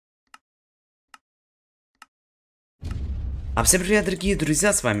А всем привет, дорогие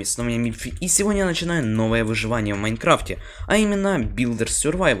друзья, с вами снова я Миф, и сегодня я начинаю новое выживание в Майнкрафте, а именно Builder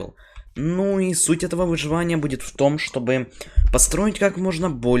Survival. Ну и суть этого выживания будет в том, чтобы построить как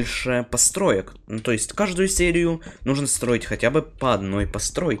можно больше построек. Ну, то есть каждую серию нужно строить хотя бы по одной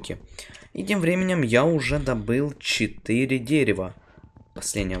постройке. И тем временем я уже добыл 4 дерева.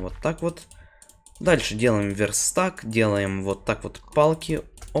 Последнее вот так вот. Дальше делаем верстак, делаем вот так вот палки,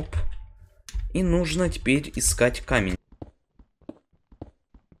 оп. И нужно теперь искать камень.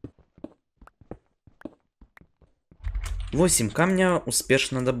 8 камня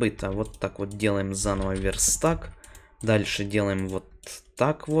успешно добыто. Вот так вот делаем заново верстак. Дальше делаем вот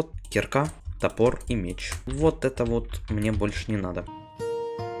так вот. Кирка, топор и меч. Вот это вот мне больше не надо.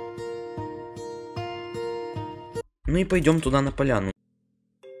 Ну и пойдем туда на поляну.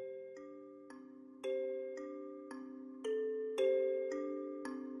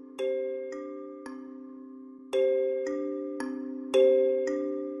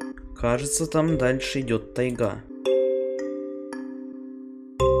 Кажется, там дальше идет тайга.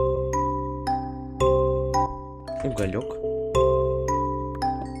 Уголек.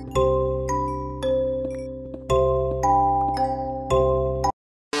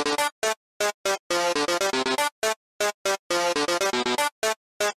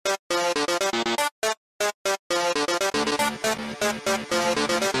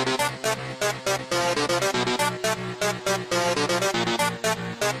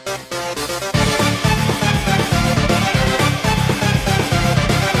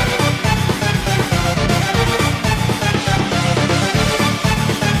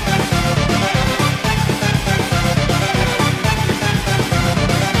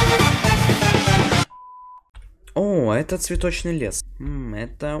 О, это цветочный лес.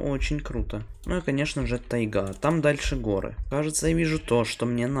 Это очень круто. Ну и, конечно же, тайга. Там дальше горы. Кажется, я вижу то, что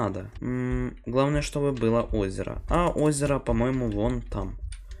мне надо. Главное, чтобы было озеро. А озеро, по-моему, вон там.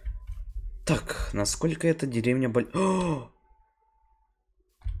 Так, насколько эта деревня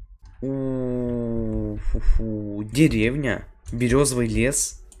Деревня, березовый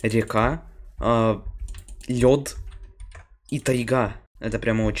лес, река, лед и тайга. Это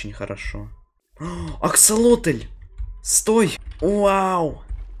прямо очень хорошо. Аксолотль! Стой! Вау!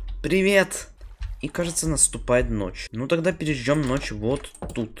 Привет! И кажется, наступает ночь. Ну тогда переждем ночь вот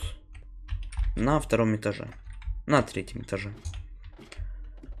тут. На втором этаже. На третьем этаже.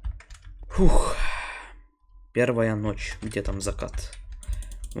 Фух. Первая ночь. Где там закат?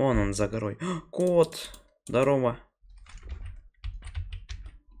 Вон он за горой. Кот! Здорово.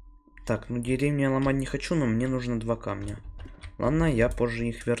 Так, ну деревню я ломать не хочу, но мне нужно 2 камня. Ладно, я позже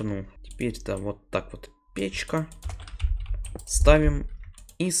их верну. Теперь-то вот так вот печка. Ставим.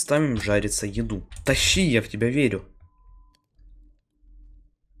 И ставим жариться еду. Тащи, я в тебя верю.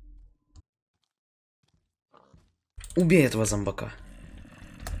 Убей этого зомбака.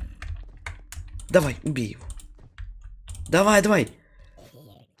 Давай, убей его. Давай, давай.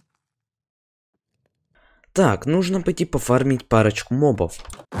 Так, нужно пойти пофармить парочку мобов.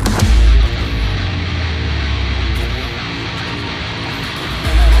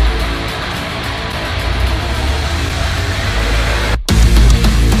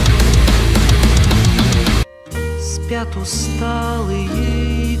 Спят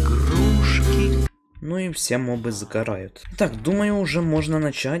усталые игрушки. Ну и все мобы загорают. Так, думаю, уже можно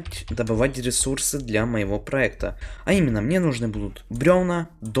начать добывать ресурсы для моего проекта. А именно, мне нужны будут бревна,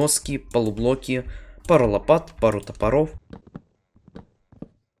 доски, полублоки, пару лопат, пару топоров.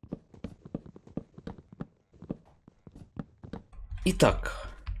 Итак,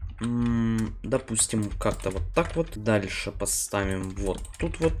 допустим, как-то вот так вот. Дальше поставим вот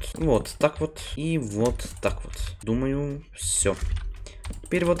тут вот так вот и вот так вот. Думаю, все.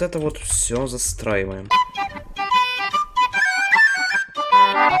 Теперь вот это вот все застраиваем.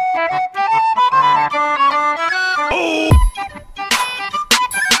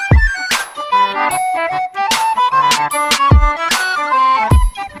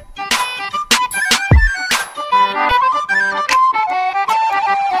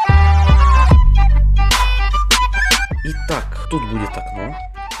 Итак, тут будет окно.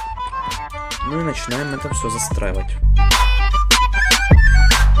 Ну и начинаем это все застраивать.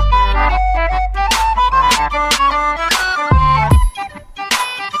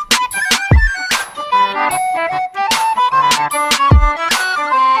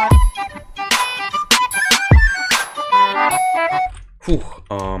 Фух,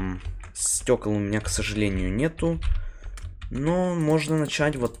 стекол у меня, к сожалению, нету. Но можно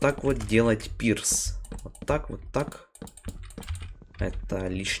начать вот так вот делать пирс. Вот так, вот так. Это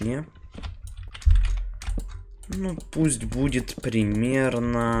лишнее. Ну, пусть будет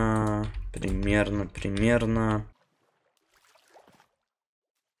примерно.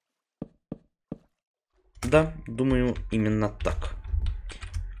 Да, думаю, именно так.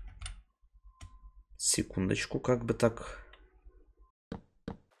 Секундочку, как бы так.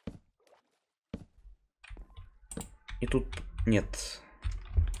 И тут нет.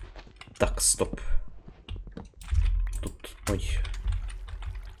 Так, стоп. Тут, ой.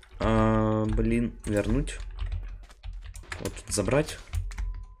 Блин, вернуть. Вот тут забрать.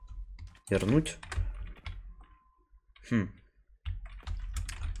 Вернуть.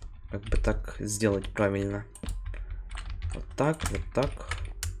 Как бы так сделать правильно? Вот так, вот так.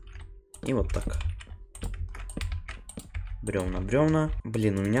 И вот так. Бревна, бревна.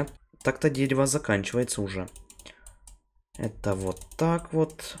 Блин, у меня так-то дерево заканчивается уже. Это вот так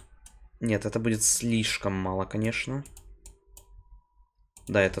вот. Нет, это будет слишком мало, конечно.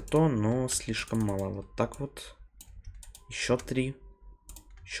 Да, это то, но слишком мало. Вот так вот. Еще 3.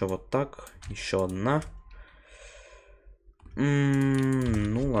 Еще вот так. Еще 1.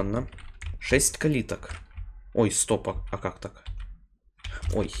 Ну ладно. 6 калиток. Ой, стоп, а как так?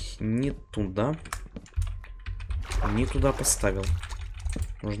 Ой, не туда. Не туда поставил.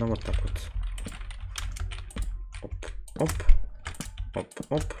 Нужно вот так вот. Оп, оп. Оп,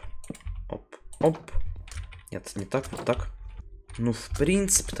 оп. Оп, оп. Нет, не так, вот так. Ну, в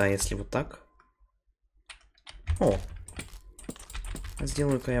принципе-то, если вот так. О.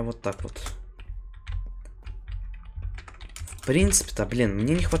 Сделаю-ка я вот так вот. В принципе-то, блин,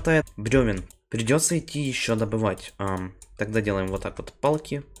 мне не хватает бревен. Придется идти еще добывать. Тогда делаем вот так вот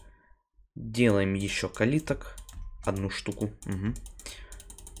палки. Делаем еще калиток. 1 штуку. Угу.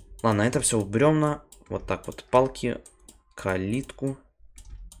 Ладно, это все в бревна. Вот так вот палки. Калитку.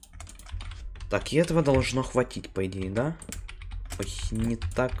 Так, и этого должно хватить, по идее, да? Ой, не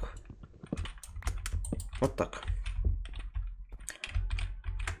так. Вот так.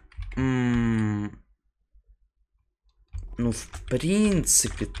 Ну, в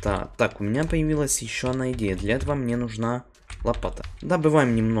принципе-то... Так, у меня появилась еще одна идея. Для этого мне нужна лопата.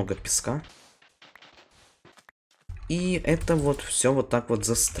 Добываем немного песка. И это вот все вот так вот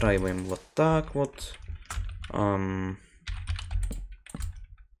застраиваем. Вот так вот.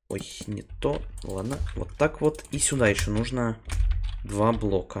 Ой, не то. Ладно, вот так вот. И сюда еще нужно 2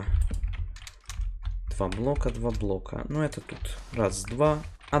 блока. 2 блока, 2 блока. Ну, это тут. 1, 2.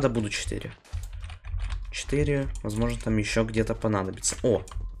 А, да, буду 4. 4. Возможно, там еще где-то понадобится. О!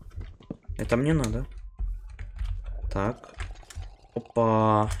 Это мне надо. Так.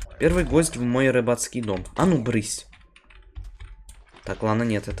 Опа. Первый гость в мой рыбацкий дом. А ну, брысь. Так, ладно,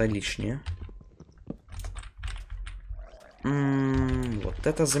 нет, это лишнее. Вот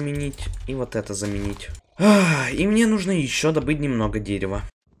это заменить. И вот это заменить. И мне нужно еще добыть немного дерева.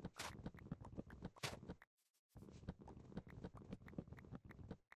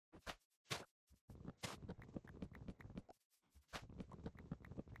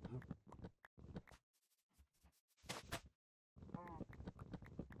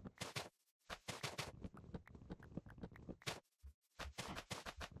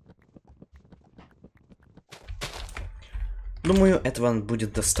 Думаю, этого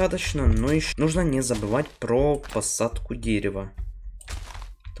будет достаточно, но еще нужно не забывать про посадку дерева.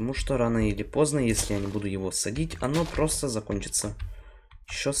 Потому что рано или поздно, если я не буду его садить, оно просто закончится.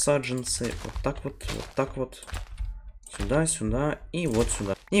 Еще саджанцы. Вот так вот, вот так вот. Сюда, сюда и вот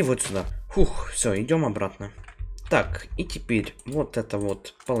сюда. И вот сюда. Фух, все, идем обратно. Так, и теперь вот это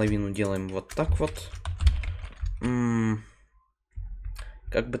вот половину делаем вот так вот.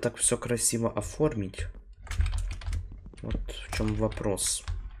 Как бы так все красиво оформить? Вот в чем вопрос.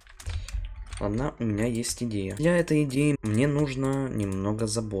 Ладно, у меня есть идея. Для этой идеи мне нужно немного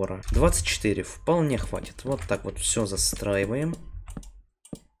забора. 24 вполне хватит. Вот так вот все застраиваем.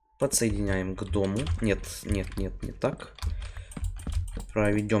 Подсоединяем к дому. Нет, нет, нет, не так.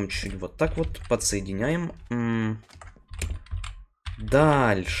 Проведем чуть вот так вот. Подсоединяем.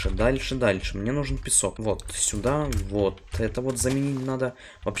 Дальше, дальше, дальше. Мне нужен песок. Вот сюда, вот. Это вот заменить надо.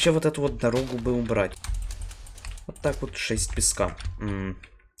 Вообще вот эту вот дорогу бы убрать. Вот так вот 6 песка.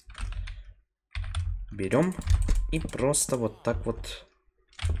 Берем и просто вот так вот.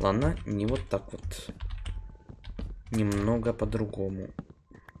 Ладно, не вот так вот. Немного по-другому.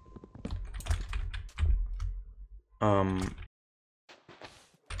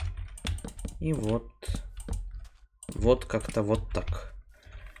 И вот. Вот как-то вот так.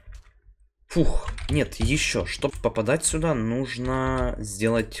 Фух, нет, еще. Чтобы попадать сюда, нужно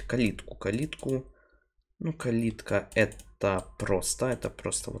сделать калитку. Калитку. Ну, калитка это просто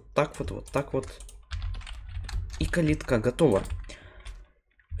вот так вот, вот так вот. И калитка готова.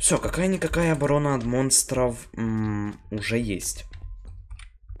 Все, какая-никакая оборона от монстров уже есть.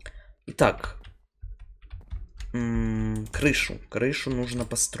 Итак. Крышу нужно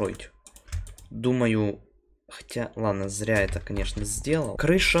построить. Думаю, Хотя, ладно, зря это, конечно, сделал.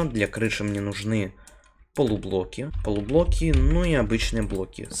 Крыша. Для крыши мне нужны полублоки. Полублоки, ну и обычные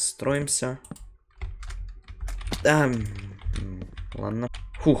блоки. Строимся. Да, ладно.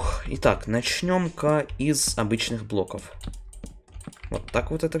 Фух, итак, начнем-ка из обычных блоков. Вот так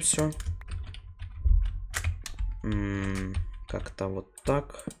вот это все. Как-то вот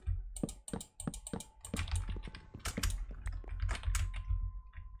так.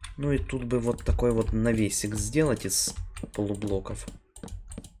 Ну и тут бы вот такой вот навесик сделать из полублоков.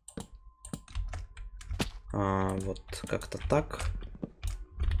 Вот как-то так.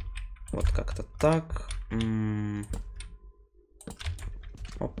 Вот как-то так.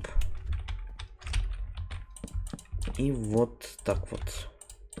 Оп. И вот так вот.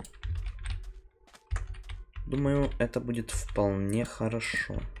 Думаю, это будет вполне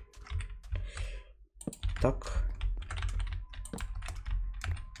хорошо. Так.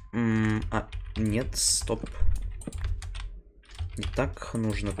 Нет, стоп. Не так,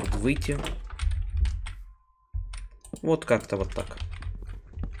 нужно тут выйти. Вот как-то вот так.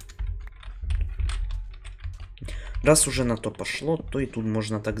 Раз уже на то пошло, то и тут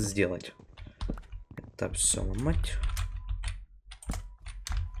можно так сделать. Это все ломать.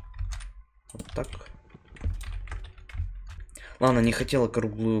 Вот так. Ладно, не хотела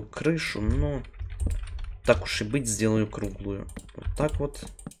круглую крышу, но так уж и быть, сделаю круглую. Вот так вот.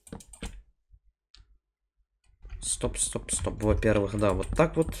 Стоп, стоп, стоп. Во-первых, да, вот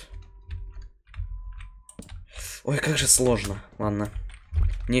так вот. Ой, как же сложно. Ладно.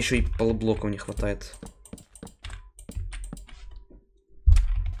 Мне еще и полублоков не хватает.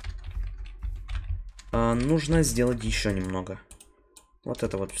 Нужно сделать еще немного. Вот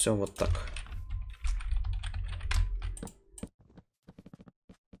это вот все вот так.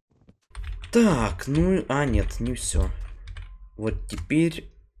 Так, ну... нет, не все. Вот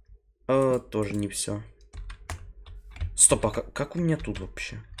теперь... тоже не все. Стоп, а как у меня тут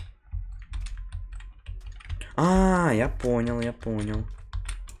вообще? Я понял, я понял.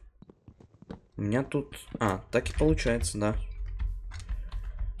 У меня тут... так и получается, да.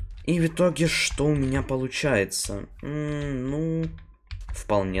 И в итоге, что у меня получается? Ну,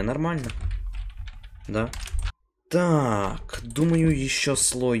 вполне нормально. Да. Так, думаю, еще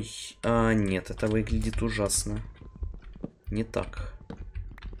слой... нет, это выглядит ужасно. Не так.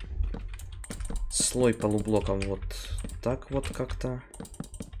 Слой полублоком вот так вот как-то.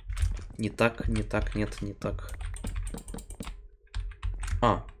 Не так, не так, нет, не так.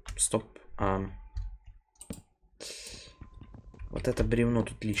 Стоп. Вот это бревно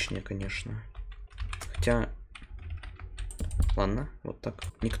тут лишнее, конечно. Хотя... Ладно, вот так.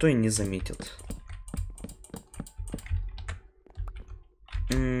 Никто и не заметит.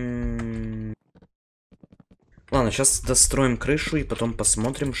 Ладно, сейчас достроим крышу и потом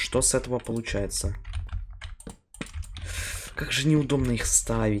посмотрим, что с этого получается. Как же неудобно их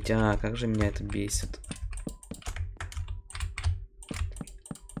ставить, как же меня это бесит.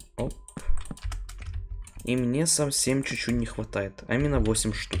 Оп. И мне совсем чуть-чуть не хватает, а именно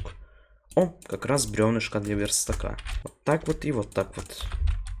 8 штук. Как раз бревнышко для верстака. Вот так вот и вот так вот.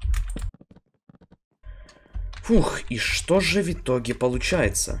 Фух, и что же в итоге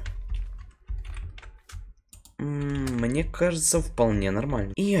получается? Мне кажется, вполне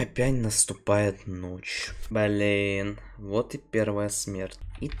нормально. И опять наступает ночь. Блин, вот и первая смерть.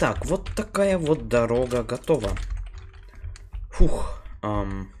 Итак, вот такая вот дорога готова. Фух.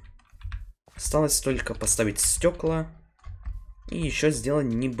 Осталось только поставить стекла. И еще сделать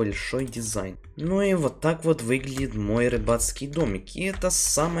небольшой дизайн. Ну и вот так вот выглядит мой рыбацкий домик. И это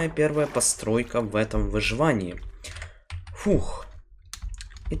самая первая постройка в этом выживании. Фух.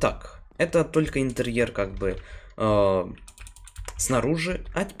 Итак. Это только интерьер как бы снаружи,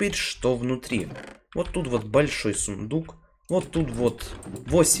 а теперь что внутри? Вот тут вот большой сундук, вот тут вот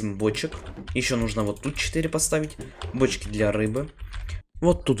 8 бочек, еще нужно вот тут 4 поставить, бочки для рыбы.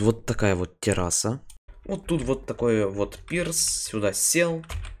 Вот тут вот такая вот терраса, вот тут вот такой вот пирс, сюда сел,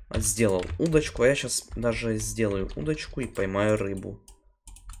 сделал удочку, а я сейчас даже сделаю удочку и поймаю рыбу.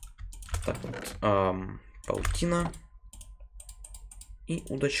 Так вот, паутина. И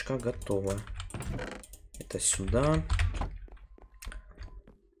удочка готова. Это сюда.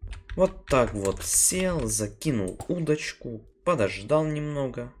 Вот так вот сел, закинул удочку, подождал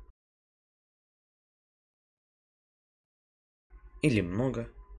немного. Или много.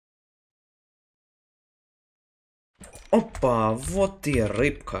 Опа, вот и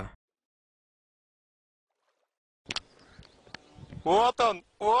рыбка. Вот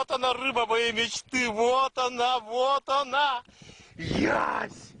она рыба моей мечты, вот она.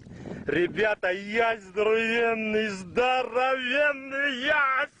 Ясь! Ребята, ясь здоровенный,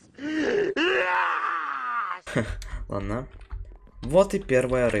 ясь! Ясь! Ладно. Вот и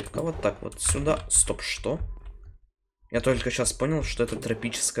первая рыбка. Вот так вот сюда. Стоп, что? Я только сейчас понял, что это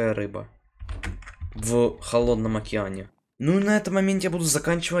тропическая рыба. В холодном океане. Ну и на этом моменте я буду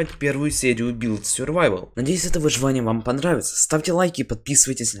заканчивать первую серию Build Survival. Надеюсь, это выживание вам понравится. Ставьте лайки и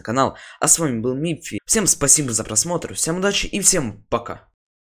подписывайтесь на канал. А с вами был Мипфи. Всем спасибо за просмотр, всем удачи и всем пока.